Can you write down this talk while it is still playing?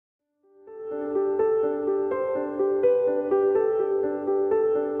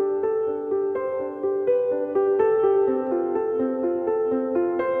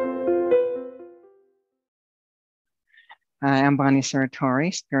I'm Bonnie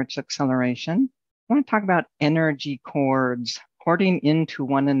Serratore, Spiritual Acceleration. I want to talk about energy cords, cording into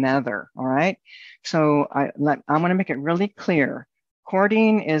one another. All right. So I want to make it really clear.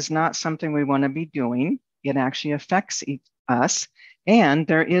 Cording is not something we want to be doing. It actually affects us. And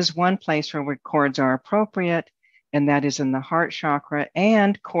there is one place where cords are appropriate, and that is in the heart chakra.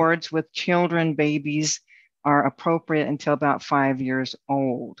 And cords with children, babies, are appropriate until about 5 years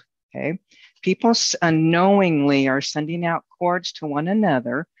old. Okay. People unknowingly are sending out cords to one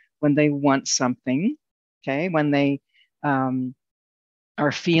another when they want something, okay? When they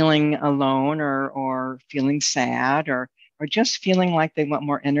are feeling alone or feeling sad or just feeling like they want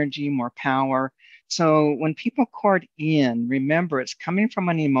more energy, more power. So when people cord in, remember it's coming from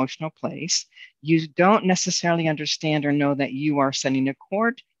an emotional place. You don't necessarily understand or know that you are sending a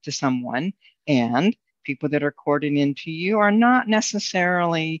cord to someone, and people that are cording into you are not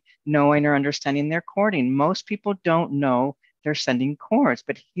necessarily knowing or understanding they're cording. Most people don't know they're sending cords,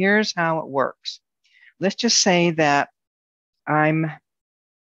 but here's how it works. Let's just say that I'm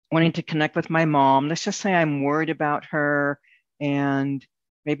wanting to connect with my mom. Let's just say I'm worried about her and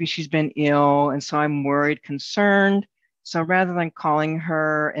maybe she's been ill. And so I'm worried, concerned. So rather than calling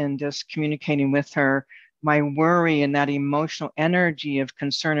her and just communicating with her, my worry and that emotional energy of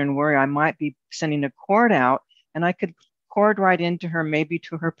concern and worry, I might be sending a cord out, and I could cord right into her, maybe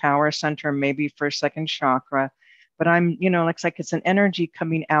to her power center, maybe first, second chakra. But I'm, it's like it's an energy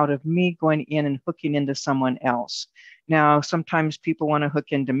coming out of me, going in and hooking into someone else. Now, sometimes people want to hook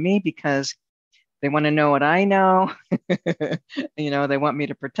into me because they want to know what I know. They want me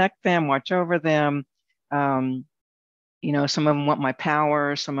to protect them, watch over them. Some of them want my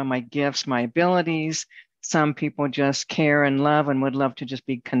power, some of my gifts, my abilities. Some people just care and love and would love to just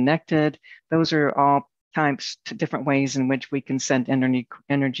be connected. Those are all types, different ways in which we can send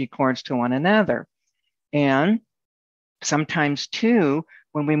energy cords to one another. And sometimes too,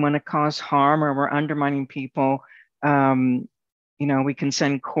 when we want to cause harm or we're undermining people, we can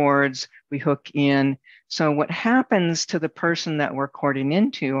send cords, we hook in. So what happens to the person that we're cording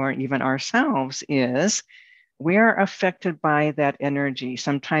into, or even ourselves, is we are affected by that energy.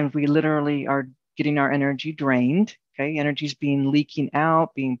 Sometimes we literally are getting our energy drained. Okay, energy is leaking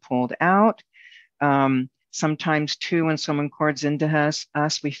out, being pulled out. Sometimes too, when someone cords into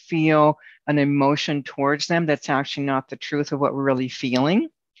us, we feel an emotion towards them that's actually not the truth of what we're really feeling.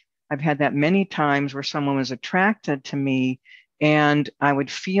 I've had that many times where someone was attracted to me and I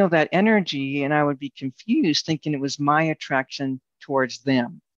would feel that energy and I would be confused thinking it was my attraction towards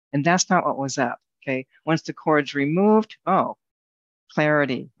them. And that's not what was up. Okay. Once the cord's removed,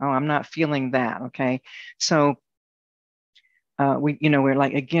 clarity. I'm not feeling that. Okay. So we're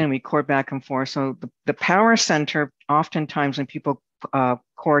like, again, we cord back and forth. So the power center, oftentimes when people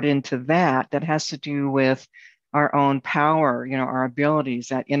cord into that has to do with our own power, our abilities,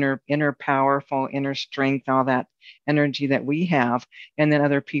 that inner powerful, inner strength, all that energy that we have. And then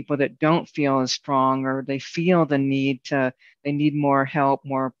other people that don't feel as strong, or they feel the need they need more help,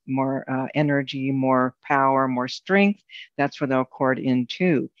 more energy, more power, more strength. That's where they'll cord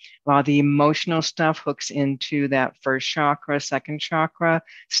into. While the emotional stuff hooks into that first chakra, second chakra,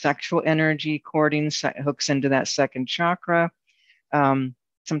 sexual energy cording hooks into that second chakra.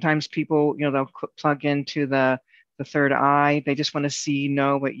 Sometimes people, they'll plug into the third eye. They just want to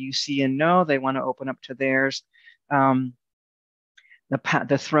know what you see and know. They want to open up to theirs. The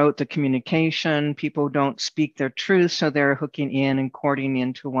throat, the communication. People don't speak their truth, so they're hooking in and cording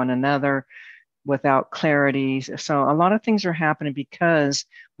into one another without clarity. So a lot of things are happening because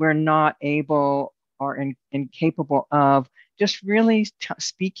we're not able or incapable of just really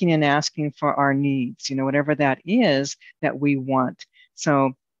speaking and asking for our needs, whatever that is that we want.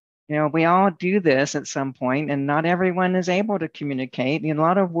 So, we all do this at some point, and not everyone is able to communicate. A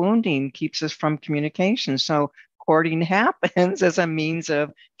lot of wounding keeps us from communication. So cording happens as a means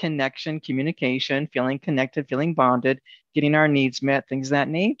of connection, communication, feeling connected, feeling bonded, getting our needs met, things of that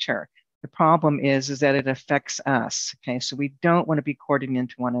nature. The problem is that it affects us. Okay, so we don't want to be cording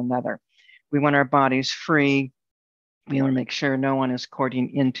into one another. We want our bodies free. We want to make sure no one is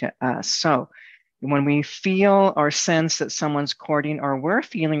cording into us. So when we feel or sense that someone's cording, or we're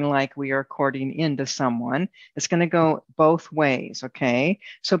feeling like we are cording into someone, it's going to go both ways. Okay,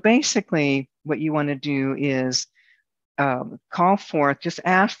 so basically what you want to do is call forth, just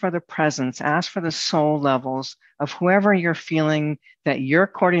ask for the presence, ask for the soul levels of whoever you're feeling that you're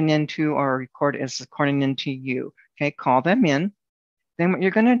cording into, or is cording into you. Okay, call them in. Then what you're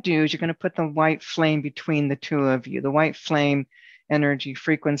going to do is you're going to put the white flame between the two of you. The white flame energy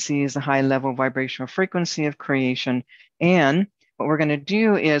frequency is the high level vibrational frequency of creation. And what we're going to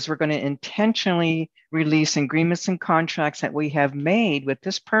do is we're going to intentionally release agreements and contracts that we have made with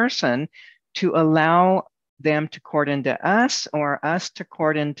this person to allow them to court into us or us to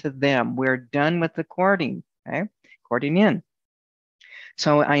court into them. We're done with the courting, okay? Courting in.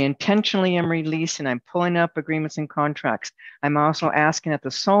 So I intentionally am releasing, I'm pulling up agreements and contracts. I'm also asking at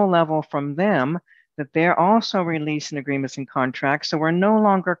the soul level from them that they're also releasing agreements and contracts. So we're no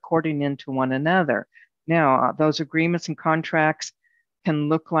longer courting into one another. Now, those agreements and contracts can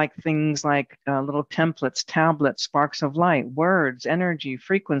look like things like little templates, tablets, sparks of light, words, energy,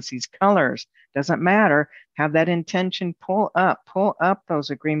 frequencies, colors, doesn't matter. Have that intention, pull up those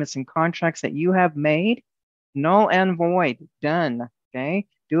agreements and contracts that you have made, null and void, done, okay?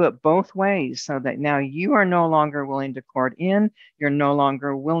 Do it both ways so that now you are no longer willing to court in, you're no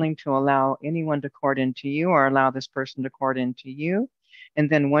longer willing to allow anyone to court into you or allow this person to court into you. And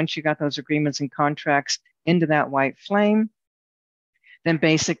then once you got those agreements and contracts into that white flame, then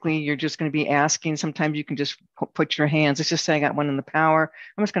basically you're just going to be asking. Sometimes you can just put your hands, let's just say I got one in the power.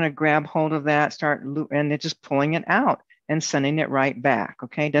 I'm just going to grab hold of that, start, and it's just pulling it out and sending it right back.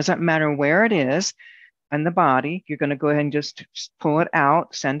 Okay. Doesn't matter where it is in the body. You're going to go ahead and just pull it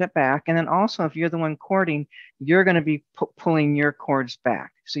out, send it back. And then also, if you're the one courting, you're going to be pulling your cords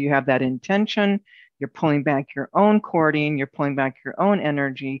back. So you have that intention. You're pulling back your own courting, you're pulling back your own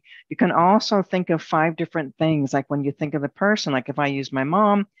energy. You can also think of 5 different things. Like when you think of the person, like if I use my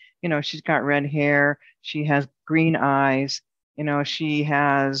mom, you know, she's got red hair, she has green eyes, you know, she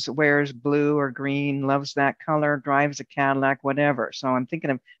wears blue or green, loves that color, drives a Cadillac, whatever. So I'm thinking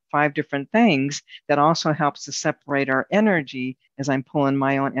of 5 different things that also helps to separate our energy as I'm pulling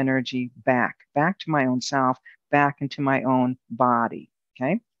my own energy back to my own self, back into my own body,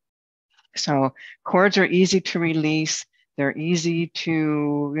 okay? So cords are easy to release. They're easy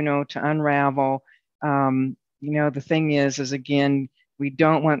to, you know, to unravel. You know, the thing is again, we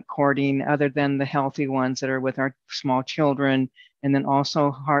don't want courting other than the healthy ones that are with our small children. And then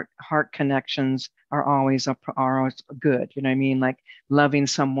also heart connections are always good. You know what I mean? Like loving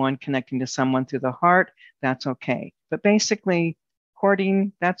someone, connecting to someone through the heart, that's okay. But basically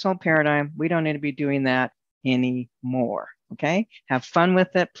courting, that's old paradigm. We don't need to be doing that anymore. Okay. Have fun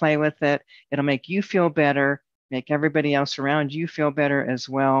with it, play with it. It'll make you feel better, make everybody else around you feel better as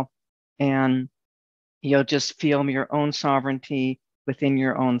well. And you'll just feel your own sovereignty within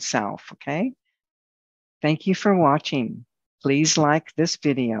your own self. Okay. Thank you for watching. Please like this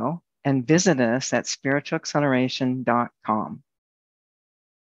video and visit us at spiritualacceleration.com.